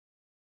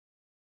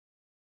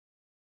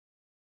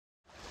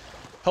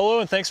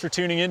Hello and thanks for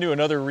tuning in to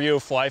another RIO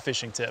Fly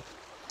Fishing tip.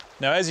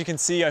 Now as you can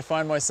see, I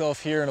find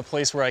myself here in a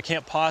place where I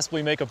can't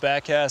possibly make a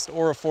back cast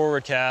or a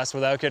forward cast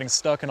without getting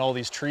stuck in all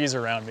these trees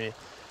around me.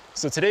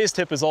 So today's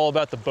tip is all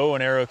about the bow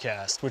and arrow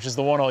cast, which is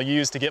the one I'll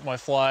use to get my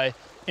fly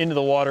into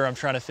the water I'm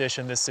trying to fish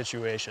in this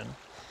situation.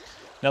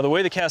 Now the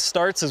way the cast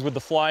starts is with the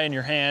fly in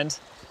your hand,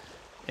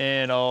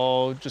 and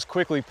I'll just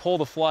quickly pull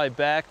the fly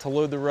back to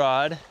load the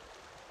rod,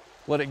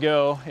 let it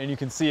go, and you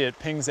can see it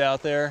pings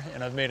out there,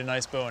 and I've made a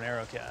nice bow and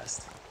arrow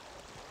cast.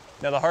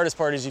 Now the hardest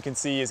part, as you can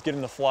see, is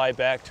getting the fly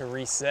back to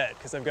reset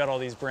because I've got all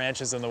these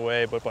branches in the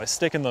way, but by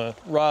sticking the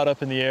rod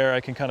up in the air, I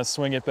can kind of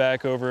swing it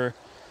back over,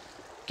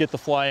 get the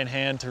fly in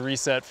hand to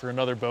reset for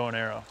another bow and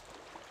arrow.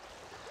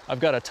 I've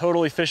got a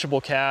totally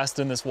fishable cast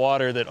in this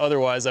water that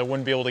otherwise I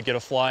wouldn't be able to get a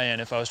fly in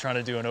if I was trying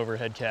to do an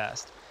overhead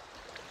cast.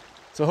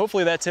 So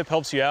hopefully that tip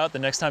helps you out the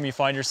next time you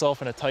find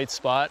yourself in a tight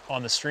spot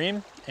on the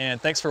stream,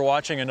 and thanks for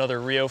watching another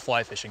RIO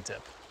Fly Fishing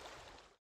tip.